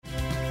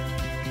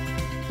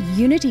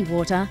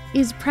Unitywater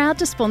is proud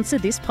to sponsor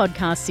this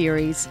podcast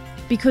series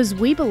because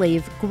we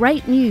believe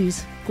great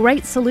news,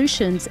 great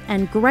solutions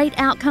and great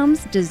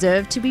outcomes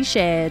deserve to be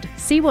shared.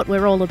 See what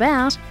we're all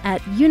about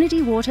at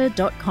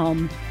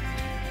unitywater.com.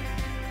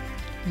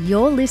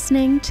 You're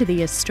listening to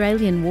the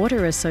Australian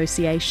Water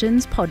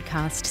Association's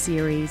podcast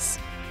series.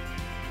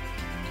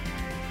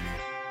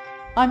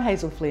 I'm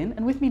Hazel Flynn,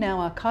 and with me now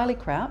are Kylie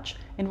Crouch,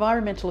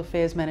 Environmental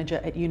Affairs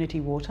Manager at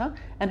Unitywater,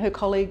 and her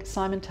colleague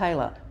Simon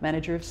Taylor,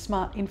 Manager of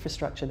Smart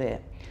Infrastructure there.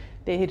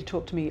 They're here to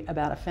talk to me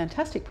about a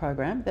fantastic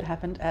program that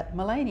happened at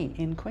Maleny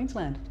in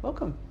Queensland.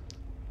 Welcome.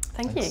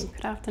 Thanks. You.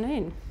 Good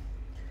afternoon.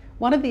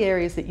 One of the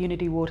areas that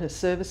Unitywater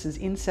services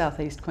in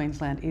southeast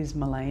Queensland is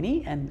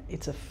Maleny, and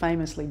it's a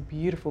famously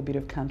beautiful bit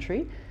of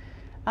country.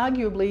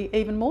 Arguably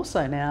even more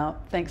so now,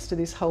 thanks to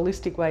this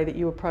holistic way that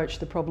you approach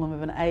the problem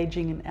of an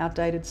ageing and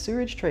outdated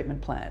sewage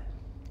treatment plant.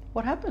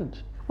 What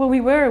happened? Well,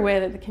 we were aware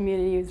that the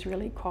community was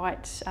really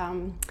quite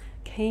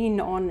keen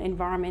on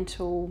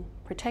environmental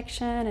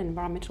protection,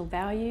 environmental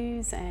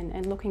values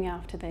and looking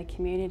after their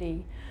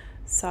community.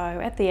 So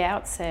at the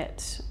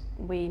outset,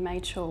 we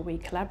made sure we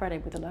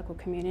collaborated with the local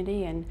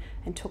community and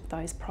took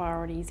those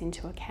priorities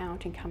into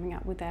account in coming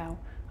up with our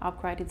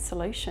upgraded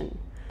solution.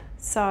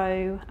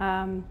 So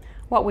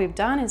what we've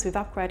done is we've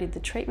upgraded the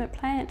treatment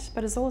plant,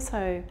 but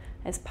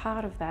as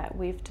part of that,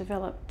 we've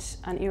developed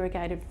an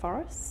irrigated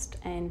forest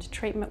and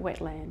treatment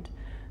wetland.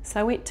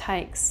 So it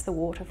takes the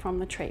water from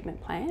the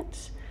treatment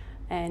plant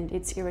and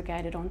it's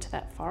irrigated onto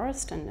that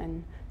forest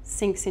and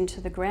sinks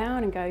into the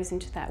ground and goes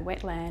into that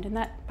wetland. And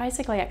that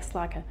basically acts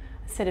like a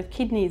set of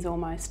kidneys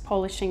almost,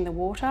 polishing the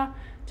water,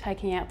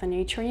 taking out the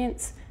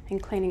nutrients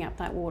and cleaning up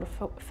that water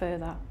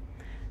further.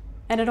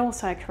 And it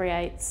also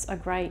creates a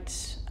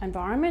great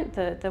environment.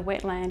 The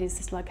wetland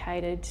is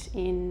located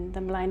in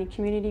the Maleny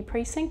Community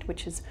Precinct,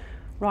 which is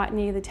right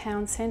near the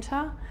town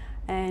centre.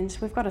 And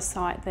we've got a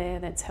site there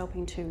that's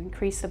helping to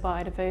increase the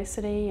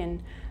biodiversity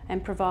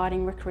and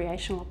providing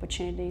recreational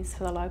opportunities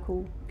for the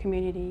local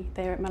community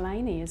there at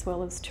Maleny, as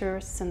well as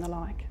tourists and the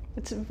like.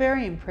 It's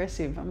very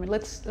impressive. I mean,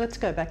 let's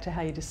go back to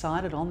how you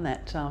decided on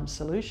that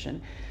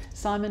solution.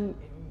 Simon,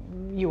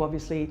 you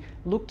obviously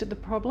looked at the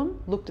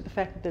problem, looked at the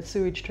fact that the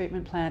sewage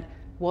treatment plant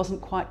wasn't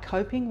quite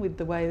coping with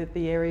the way that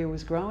the area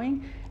was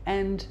growing,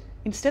 and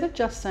instead of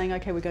just saying,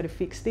 okay, we've got to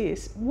fix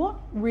this, what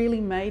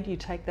really made you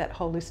take that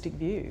holistic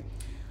view?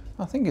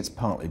 I think it's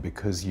partly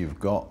because you've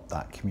got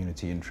that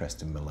community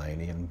interest in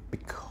Maleny, and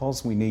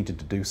because we needed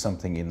to do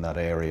something in that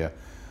area.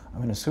 I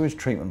mean, a sewage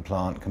treatment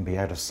plant can be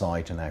out of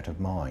sight and out of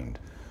mind,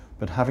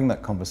 but having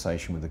that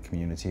conversation with the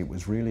community, it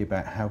was really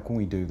about how can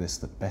we do this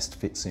that best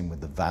fits in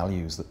with the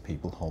values that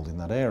people hold in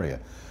that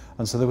area.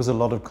 And so there was a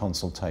lot of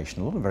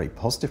consultation, a lot of very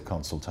positive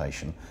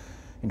consultation.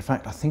 In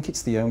fact, I think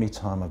it's the only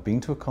time I've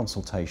been to a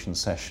consultation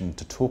session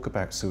to talk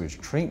about sewage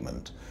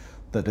treatment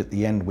that at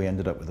the end we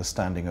ended up with a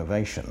standing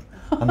ovation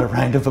and a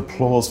round of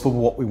applause for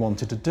what we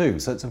wanted to do.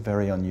 So it's a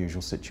very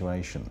unusual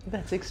situation.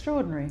 That's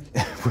extraordinary.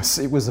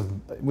 It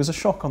was a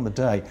shock on the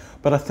day,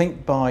 but I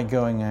think by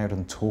going out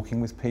and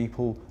talking with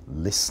people,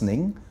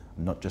 listening,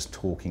 not just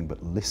talking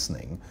but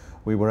listening,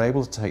 we were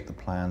able to take the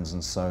plans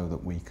and so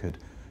that we could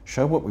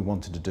show what we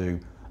wanted to do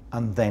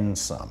and then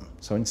some.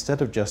 So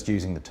instead of just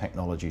using the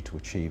technology to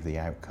achieve the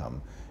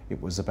outcome, it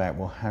was about,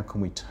 well, how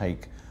can we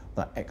take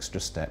that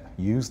extra step,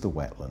 use the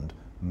wetland,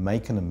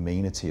 make an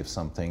amenity of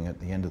something. At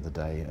the end of the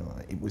day,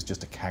 it was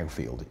just a cow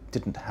field. It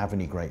didn't have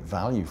any great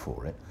value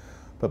for it.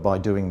 But by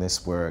doing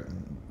this work,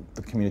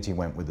 the community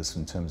went with us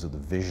in terms of the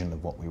vision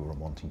of what we were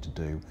wanting to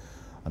do.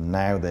 And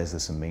now there's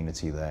this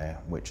amenity there,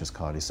 which, as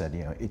Kylie said,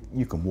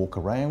 you can walk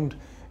around,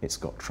 it's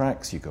got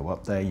tracks, you go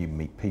up there, you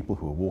meet people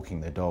who are walking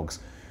their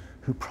dogs,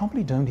 who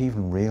probably don't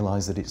even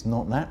realise that it's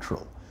not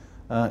natural,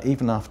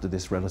 even after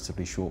this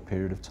relatively short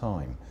period of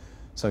time.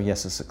 So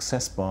yes, a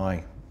success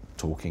by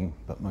talking,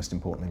 but most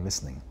importantly,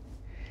 listening.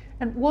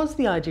 And was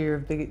the idea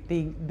of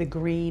the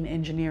green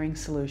engineering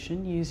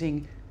solution,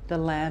 using the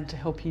land to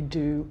help you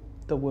do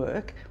the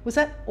work, was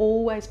that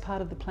always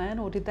part of the plan,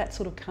 or did that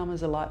sort of come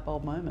as a light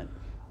bulb moment?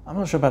 I'm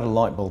not sure about a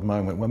light bulb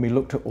moment. When we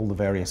looked at all the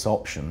various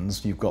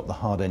options, you've got the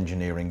hard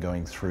engineering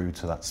going through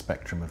to that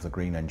spectrum of the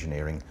green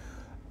engineering.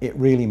 It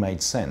really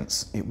made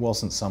sense. It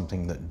wasn't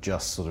something that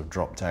just sort of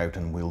dropped out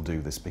and we'll do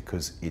this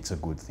because it's a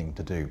good thing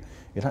to do.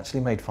 It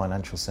actually made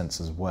financial sense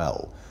as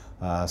well.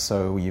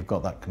 So you've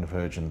got that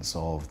convergence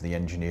of the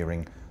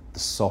engineering, the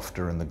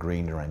softer and the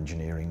greener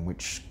engineering,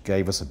 which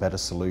gave us a better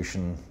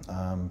solution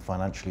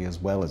financially as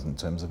well as in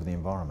terms of the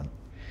environment.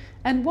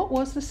 And what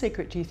was the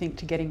secret, do you think,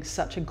 to getting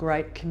such a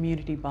great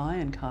community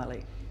buy-in,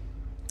 Kylie?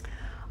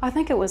 I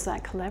think it was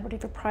that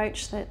collaborative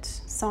approach that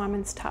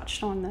Simon's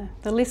touched on,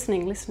 the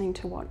listening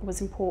to what was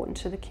important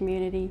to the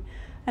community,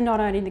 and not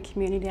only the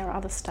community, our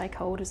other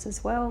stakeholders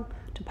as well,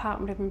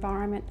 Department of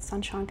Environment,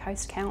 Sunshine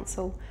Coast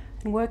Council,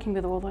 and working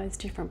with all those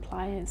different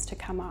players to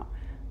come up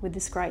with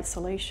this great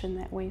solution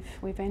that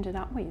we've ended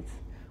up with.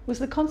 Was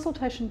the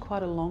consultation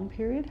quite a long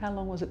period? How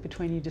long was it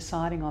between you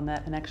deciding on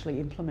that and actually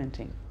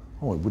implementing?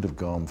 it would have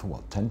gone for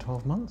what, 10,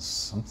 12 months,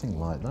 something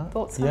like that.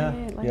 Thought so, yeah,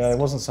 at least. Yeah, it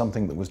wasn't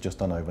something that was just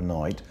done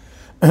overnight.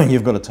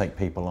 You've got to take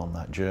people on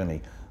that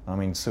journey. I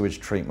mean, sewage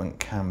treatment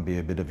can be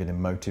a bit of an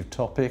emotive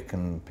topic,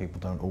 and people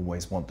don't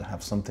always want to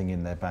have something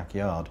in their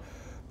backyard.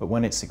 But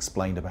when it's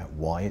explained about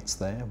why it's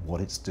there,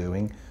 what it's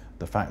doing,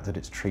 the fact that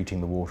it's treating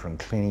the water and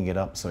cleaning it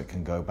up so it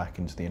can go back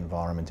into the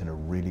environment in a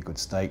really good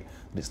state,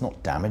 that it's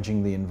not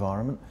damaging the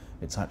environment,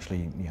 it's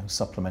actually,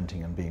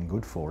 supplementing and being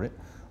good for it,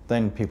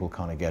 then people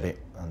kind of get it,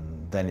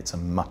 and then it's a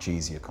much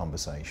easier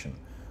conversation.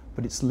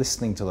 But it's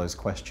listening to those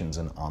questions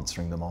and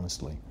answering them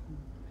honestly.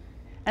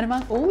 And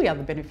among all the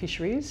other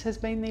beneficiaries has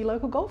been the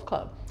local golf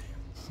club.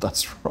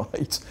 That's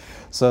right.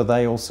 So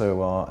they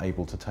also are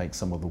able to take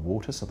some of the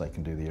water so they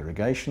can do the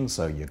irrigation,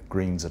 so your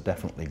greens are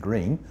definitely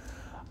green.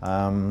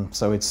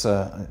 So it's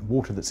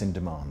water that's in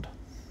demand.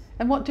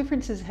 And what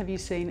differences have you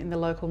seen in the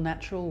local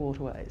natural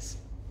waterways?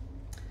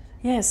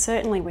 Yes,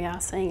 certainly we are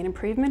seeing an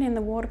improvement in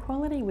the water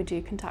quality. We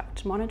do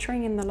conduct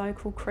monitoring in the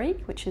local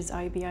creek, which is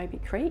Obi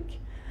Creek,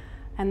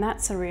 and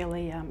that's a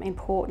really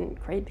important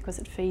creek because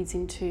it feeds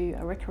into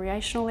a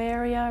recreational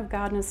area of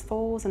Gardeners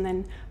Falls and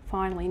then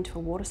finally into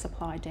a water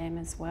supply dam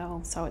as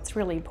well. So it's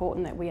really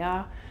important that we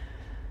are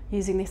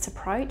using this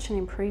approach and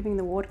improving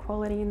the water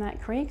quality in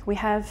that creek. We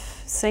have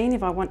seen,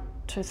 if I want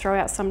to throw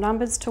out some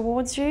numbers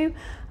towards you,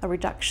 a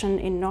reduction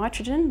in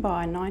nitrogen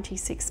by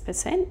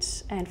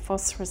 96% and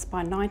phosphorus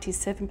by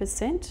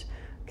 97%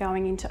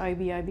 going into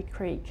Obi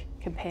Creek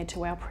compared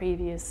to our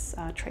previous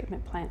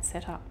treatment plant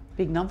setup.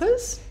 Big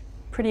numbers?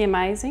 Pretty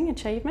amazing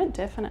achievement,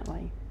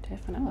 definitely.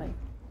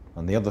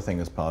 And the other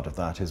thing as part of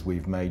that is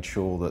we've made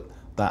sure that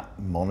that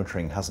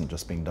monitoring hasn't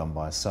just been done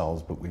by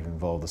ourselves, but we've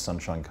involved the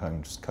Sunshine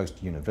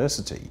Coast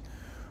University,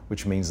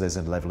 which means there's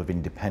a level of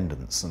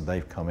independence, and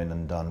they've come in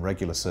and done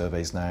regular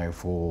surveys now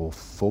for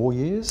 4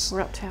 years.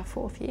 We're up to our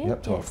 4th year.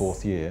 Up to our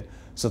 4th year.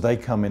 So they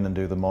come in and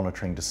do the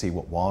monitoring to see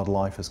what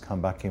wildlife has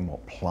come back in,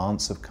 what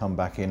plants have come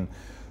back in,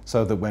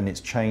 so that when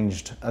it's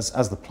changed,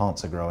 as the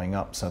plants are growing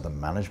up, so the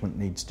management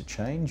needs to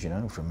change,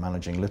 from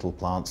managing little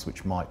plants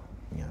which might,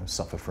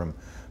 suffer from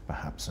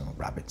perhaps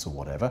rabbits or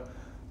whatever,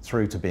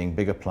 through to being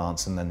bigger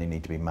plants, and then they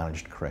need to be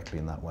managed correctly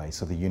in that way.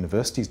 So the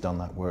university's done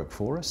that work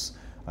for us.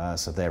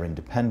 So they're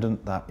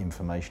independent, that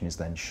information is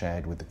then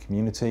shared with the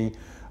community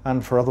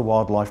and for other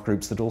wildlife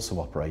groups that also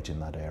operate in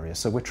that area.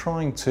 So we're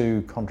trying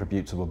to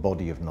contribute to a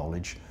body of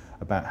knowledge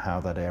about how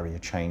that area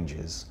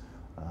changes,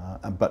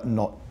 but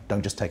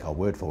don't just take our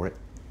word for it.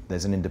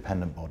 There's an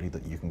independent body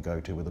that you can go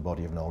to with a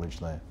body of knowledge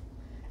there.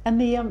 And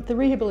the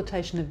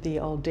rehabilitation of the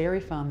old dairy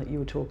farm that you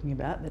were talking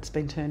about, that's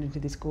been turned into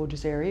this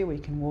gorgeous area where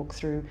you can walk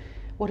through,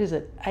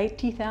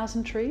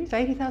 80,000 trees?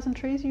 80,000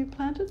 trees you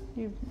planted?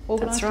 You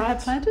organised to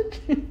have planted?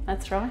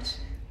 That's right.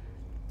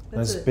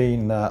 There's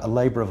been a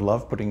labour of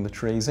love putting the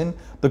trees in.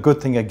 The good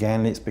thing,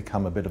 again, it's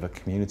become a bit of a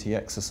community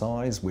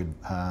exercise.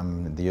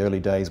 In the early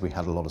days, we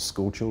had a lot of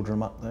school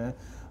children up there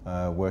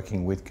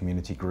working with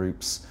community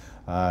groups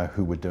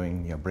who were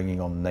doing, bringing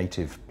on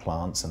native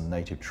plants and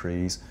native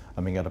trees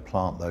and being able to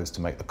plant those to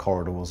make the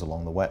corridors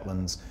along the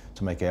wetlands,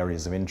 to make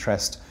areas of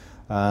interest.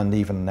 And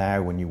even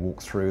now, when you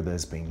walk through,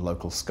 there's been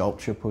local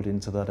sculpture put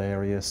into that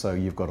area. So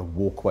you've got a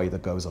walkway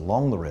that goes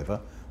along the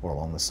river or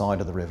along the side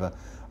of the river.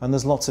 And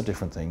there's lots of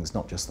different things,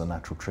 not just the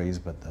natural trees,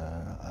 but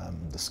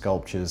the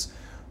sculptures,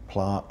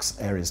 plaques,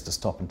 areas to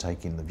stop and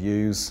take in the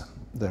views.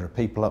 There are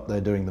people up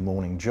there doing the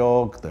morning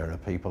jog. There are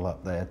people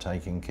up there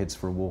taking kids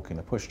for a walk in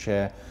a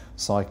pushchair,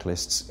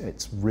 cyclists.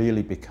 It's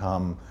really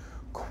become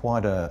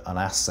quite an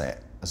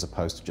asset as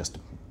opposed to just a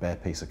bare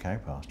piece of cow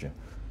pasture.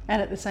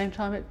 And at the same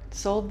time, it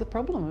solved the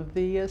problem of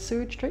the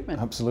sewage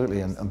treatment. Absolutely,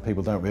 and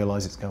people don't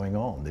realise it's going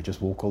on. They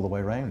just walk all the way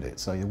around it,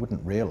 so you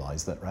wouldn't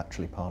realise that they're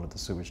actually part of the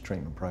sewage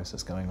treatment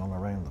process going on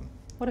around them.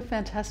 What a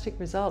fantastic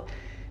result.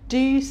 Do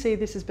you see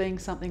this as being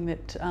something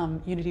that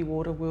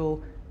Unitywater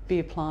will be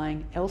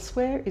applying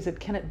elsewhere?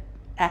 Can it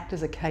act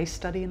as a case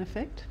study in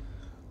effect?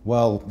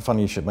 Well,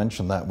 funny you should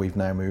mention that. We've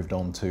now moved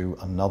on to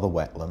another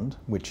wetland,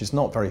 which is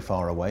not very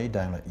far away,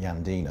 down at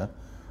Yandina,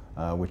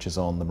 which is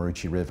on the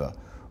Maroochy River,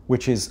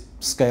 which is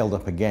scaled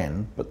up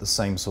again, but the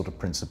same sort of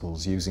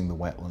principles, using the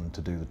wetland to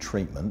do the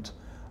treatment.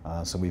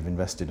 So we've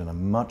invested in a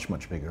much,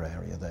 much bigger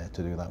area there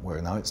to do that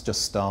work. Now it's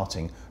just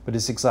starting, but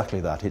it's exactly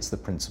that. It's the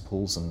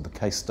principles and the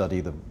case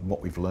study,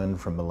 what we've learned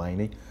from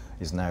Maleny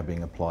is now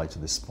being applied to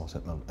this spot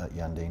at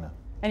Yandina.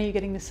 And are you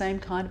getting the same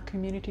kind of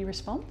community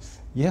response?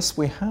 Yes,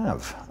 we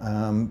have.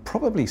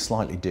 Probably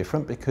slightly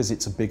different because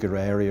it's a bigger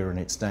area and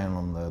it's down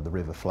on the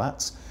river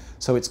flats.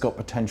 So it's got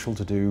potential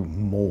to do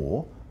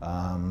more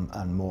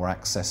and more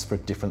access for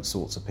different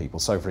sorts of people.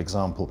 So for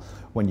example,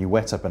 when you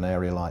wet up an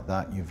area like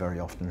that, you very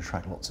often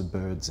attract lots of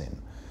birds in.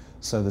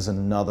 So there's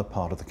another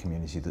part of the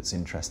community that's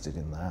interested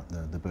in that,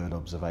 the bird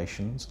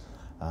observations.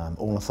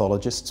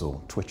 Ornithologists,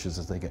 or twitchers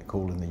as they get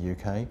called in the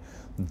UK,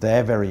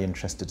 they're very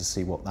interested to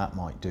see what that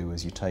might do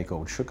as you take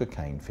old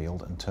sugarcane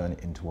field and turn it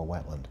into a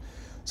wetland.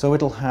 So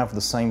it'll have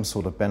the same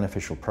sort of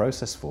beneficial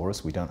process for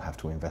us. We don't have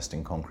to invest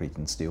in concrete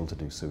and steel to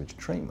do sewage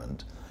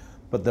treatment,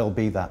 but there'll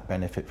be that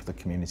benefit for the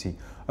community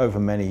over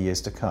many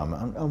years to come,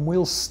 and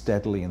we'll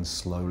steadily and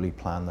slowly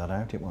plan that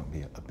out. It won't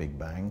be a big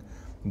bang.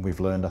 We've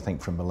learned, I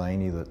think, from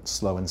Maleny that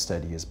slow and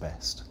steady is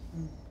best.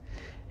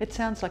 It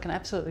sounds like an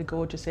absolutely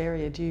gorgeous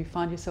area. Do you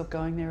find yourself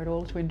going there at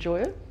all to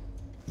enjoy it?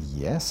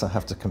 Yes, I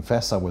have to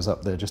confess I was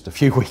up there just a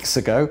few weeks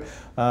ago,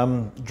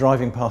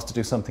 driving past to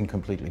do something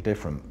completely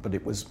different, but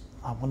it was,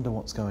 I wonder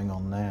what's going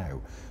on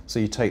now. So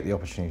you take the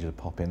opportunity to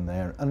pop in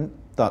there, and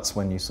that's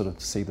when you sort of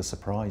see the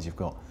surprise. You've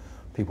got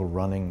people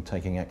running,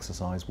 taking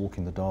exercise,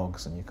 walking the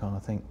dogs, and you kind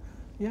of think,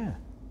 yeah,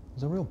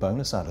 there's a real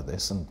bonus out of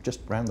this, and just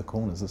round the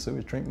corner is the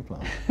sewage treatment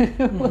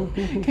plant. Well,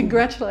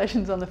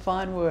 congratulations on the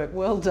fine work.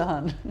 Well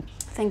done.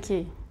 Thank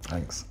you.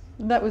 Thanks.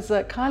 That was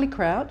Kylie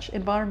Crouch,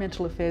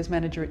 Environmental Affairs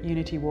Manager at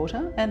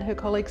Unitywater, and her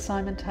colleague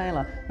Simon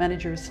Taylor,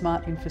 Manager of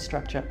Smart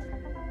Infrastructure.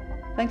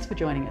 Thanks for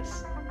joining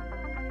us.